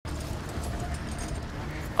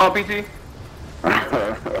Oh, PT.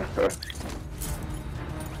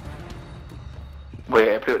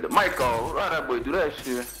 Boy, I put the mic on. Why that boy do that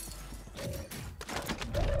shit?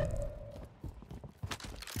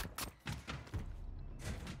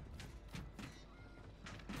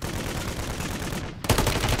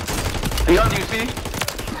 Hey, y'all, do you see?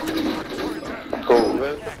 Cool,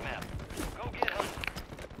 man.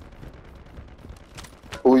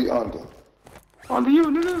 Who you under? Under you,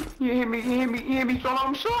 nigga. You hear me throwing all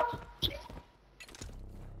them shots?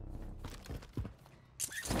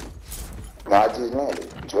 No, I just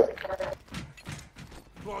landed.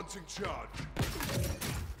 Launching charge.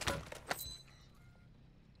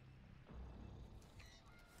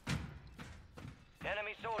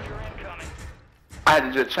 Enemy soldier incoming. I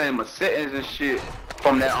had to just change my settings and shit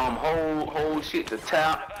from that whole shit to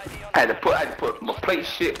tap. I had to put my plate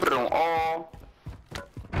shit, put it on all.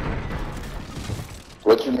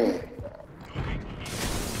 What you mean?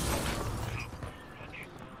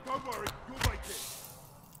 Don't worry, you'll make it.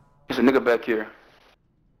 There's a nigga back here.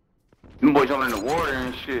 Them boys jumping in the water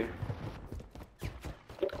and shit.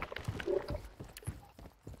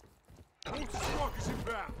 All squad is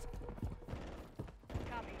inbound.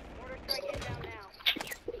 Copy. Mortar strike inbound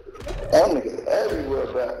now. That nigga everywhere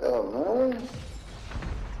back there, man.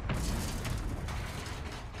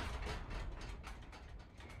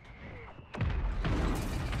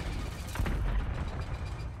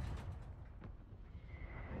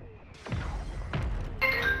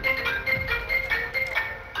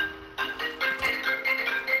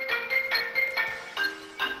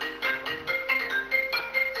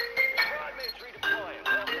 Squad mates redeploying.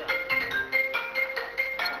 Well done.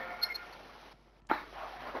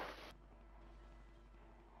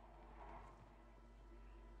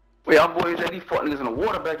 Wait, y'all boys at these fuck niggas in the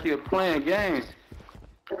water back here playing games.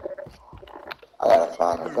 I gotta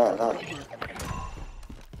find a gun, huh?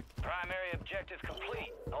 Primary objective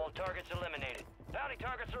complete. All targets eliminated. Bounty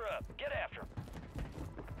targets are up. Get after them.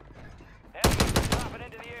 Enemies dropping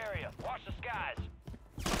into the area. Watch the skies.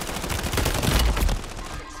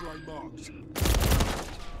 X-ray marked.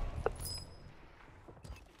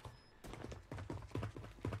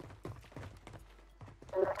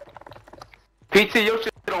 PT, your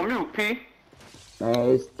shit on mute, P. Man,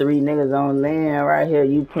 it's 3 niggas on land right here.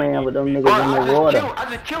 You playing with them niggas Bro, in the water. I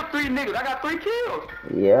just killed 3 niggas. I got 3 kills.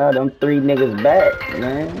 Yeah, them 3 niggas back,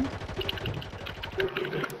 man.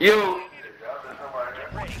 Yo,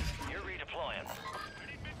 Get ready. You're redeploying.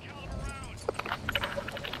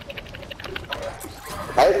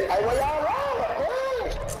 Hey, where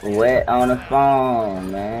y'all rolling, Wet on the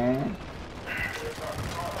phone, man.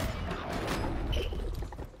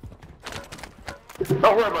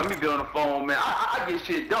 don't worry about me being on the phone, man. I get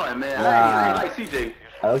shit done, man. I ain't like CJ.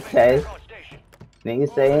 Okay. On station.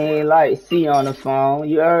 Niggas say he ain't like C on the phone.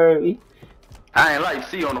 You heard me? I ain't like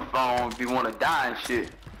C on the phone if you want to die and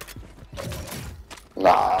shit.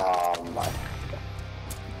 Nah, man.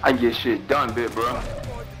 I get shit done, bit, bro.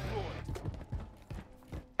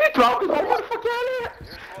 He talking, what the fuck y'all Your at?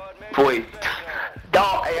 squad mates Boy, are back down.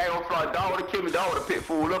 dog, hey, I ain't gonna front, dog would've killed me, dog would've pit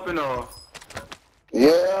fool up in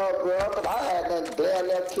Yeah, bro, but I had that damn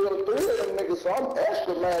near killed 3 of them niggas, so I'm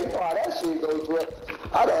extra, man. You know how that shit goes, bro.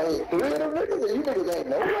 I done hit 3 of them niggas, and you niggas ain't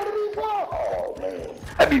nowhere to be found. Oh, man.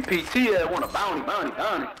 that be PT that want a bounty.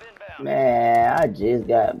 Inbound. Man, I just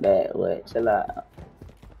got back. What? Chill out.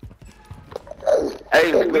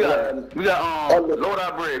 Hey, we got load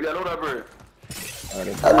our bread, we got load our bread. Oh,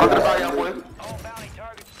 they Come to the got- fire, y'all boys. All bounty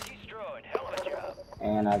targets destroyed. Hell of a job.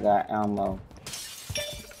 And I got ammo.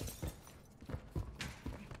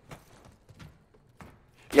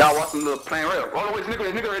 Y'all watch some little playing rail. Roll away, nigga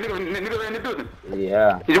in the building.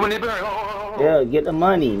 Yeah. He just went in the building. Oh. Yeah, get the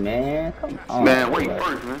money, man. Come on. Man, wait bro.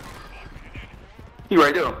 first, man. He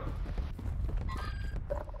right there.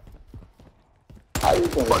 How you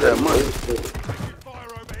doing? Fuck that money. Fire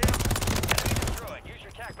over here. Destroyed. Use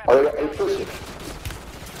your tac Oh, back. they pushing.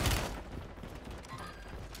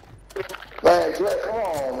 Man, Drake, come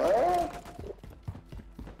on, man.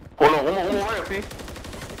 Hold on, one more rail, P.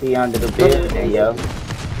 He under the building, yo.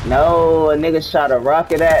 No, a nigga shot a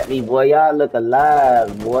rocket at me, boy. Y'all look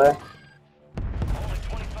alive, boy. Only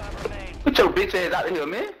 25 remain. Get your bitch ass out of here,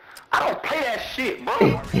 man. I don't play that shit,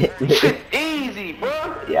 bro. Shit easy,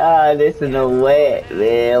 bro. Y'all listen to Wet,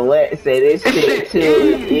 man. Wet say this shit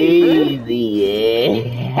too easy,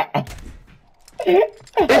 yeah.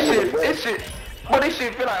 This shit, but this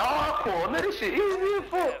shit feel like hardcore, man. This shit easy as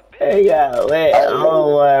fuck. Hey, y'all, Wet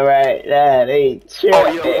on one right now. They tripping. Oh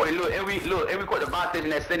yeah, boy, look, every quarter buy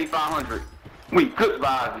station at 7,500. We good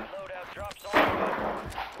vibing. Loadout drops on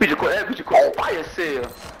the way. We just call fire sale.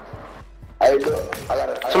 Hey, look, I got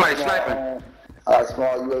a Somebody small, sniping. I got a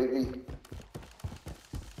small UAV.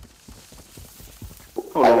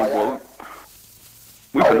 Hold on, bro.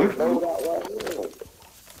 We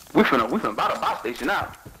finna buy the buy station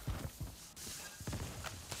now.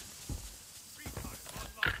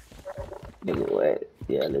 Nigga, what?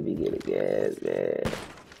 Yeah, let me get a gas, man.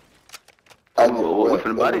 We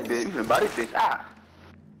finna buy this bitch. We finna buy this bitch. Ah.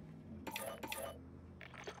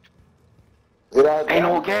 Ain't no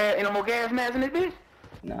more gas masks in this bitch?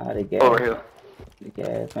 Nah, the gas. Over here. The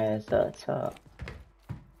gas mask up top.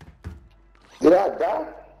 Did I die?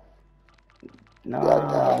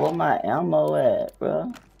 Nah, where my ammo at,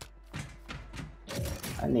 bro?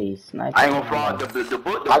 I need sniper. I ain't gonna fraud. The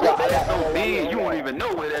book bag so big, you won't even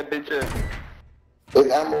know where that bitch is.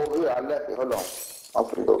 There's ammo over here. I left it. Hold on. I'm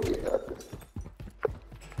finna go get that.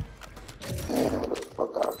 Man, what the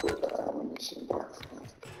fuck I put that ammunition box?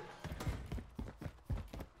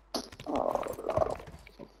 Oh, Lord.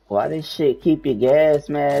 Why this shit keep your gas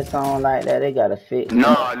mask on like that? They gotta fix it.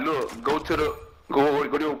 Nah, look, go to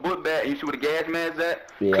your book bag and you see where the gas mask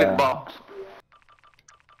at? Yeah. Click box.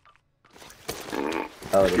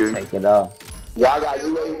 Oh, they take it off. Y'all got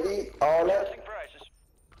UAV, all that?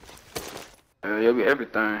 Yeah, we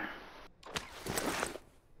everything.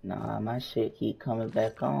 Nah, my shit keep coming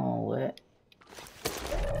back on. What?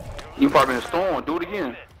 You probably in the storm. Do it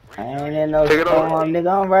again. I ain't in no Take it storm, off.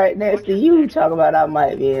 nigga. I'm right next to you. Talk about I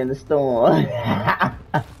might be in the storm.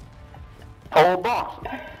 Whole box.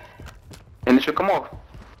 And it should come off.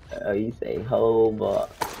 Oh, you say whole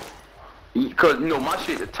box. Cause you know my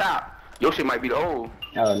shit the top. Your shit might be the old.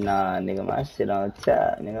 Oh nah, nigga, my shit on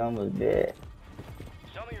top, nigga. I'm a bit.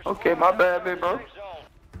 Okay, my bad, big bro.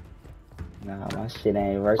 Nah, my shit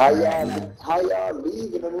ain't working right now. How y'all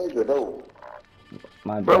leaving a nigga though?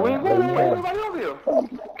 My Bro, bad. we ain't going nowhere. Nobody over here.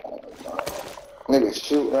 Nigga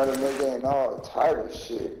shooting at a nigga and all type of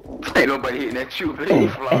shit. Ain't nobody hitting that shoe, but he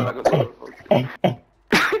fly like a motherfucker.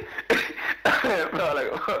 Fly like a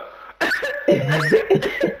motherfucker.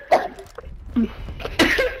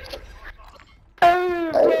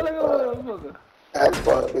 That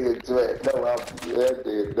fuck nigga sweat. No, that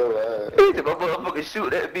nigga no He said, my motherfucker shoot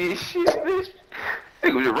that bitch. Shit, bitch.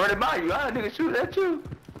 Nigga was just running by you. I nigga shoot at you.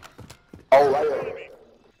 Oh, right here.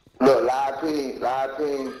 Look, live ping.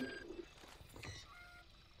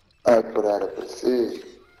 I put out a precision.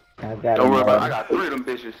 I got Don't him, worry about it. I bro. got 3 of them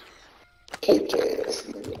bitches. Cake ass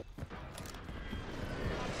nigga.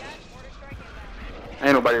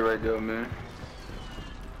 Ain't nobody right there, man.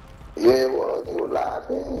 Yeah, well, they were live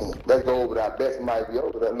ping. Let's go over there. I bet somebody be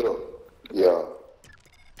over there. Look. Yeah.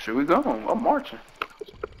 Should we go? I'm marching.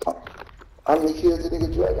 How many kills did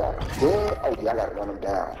nigga Dre got? Yeah. Oh, yeah, I gotta run him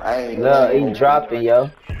down. I ain't. Look, he dropping, yo.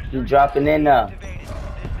 He dropping in there.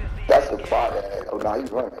 That's a father ass. Oh, no,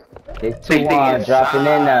 he's running. There's 2-1 dropping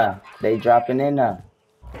in there. They dropping in there.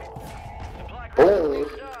 Oh.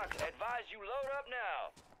 Advise you load up now.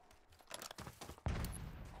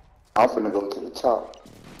 I'm finna go to the top.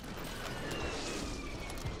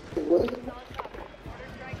 What?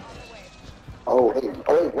 Oh, hey,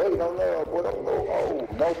 wait, don't know, boy, don't know. Oh,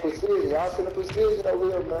 no precision. Y'all seen the precision over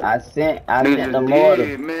here, man. I sent Niggas the just mortar.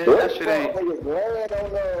 dead, man. That shit ain't. Niggas land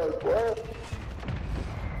on us, boy.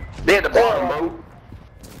 They at the bottom, bro.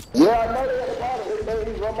 Yeah, I know they at the bottom. They made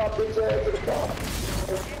me run my bitch ass to the top.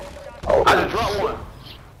 Oh, I just dropped one.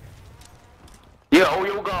 Yeah, hold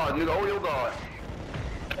your guard, nigga. Hold your guard.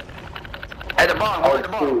 At the bottom, oh, at the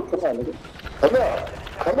bottom. Come on, nigga.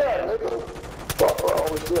 Come here, nigga. Fuck wrong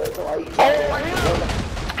with you? Oh,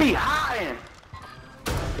 he hiding.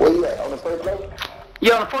 Where you at? On the first floor?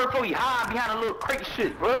 Yeah, on the first floor, he hiding behind a little crate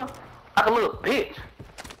shit, bro. Like a little bitch.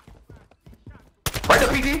 Right there,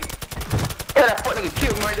 PD. Yeah, that fuck nigga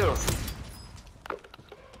killed me right there.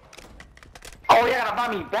 Oh, y'all gotta buy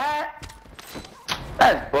me back?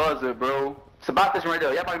 That's buzzer, bro. It's about this right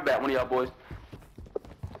there. Y'all buy me back, one of y'all boys.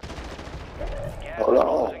 Hold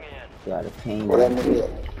on. Got a ping. Where that nigga at?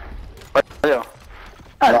 Right there.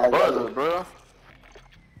 That's buzzer, bro.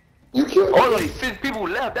 You killed Oh, him? only 6 people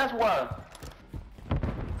left, that's why.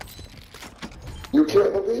 You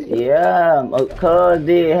killed him? Yeah, cuz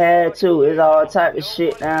did had to. It's all type of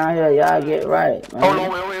shit down here. Y'all get right, man. Hold on,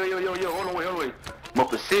 wait, hold on, wait. My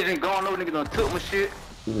precision gone, no nigga done took my shit.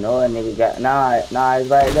 You know a nigga got nah, it's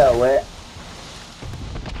right there, what?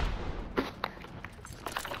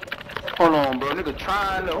 Hold on, bro. Nigga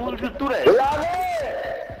trying to. Who just do that? Y'all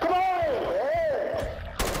there? Come on, man.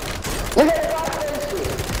 Look at that.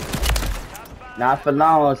 Not for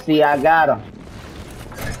long. See, I got him.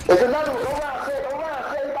 There's another one. Go around, say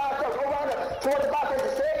by yourself. Go around there. Toward the box,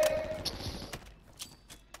 say.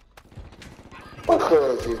 What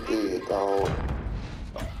Cuz he did, dog.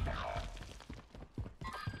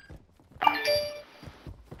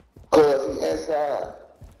 Cuz he inside.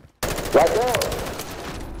 Right there.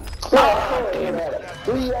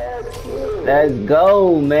 Let's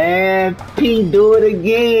go, man. P, do it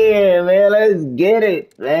again, man. Let's get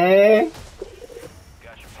it, man.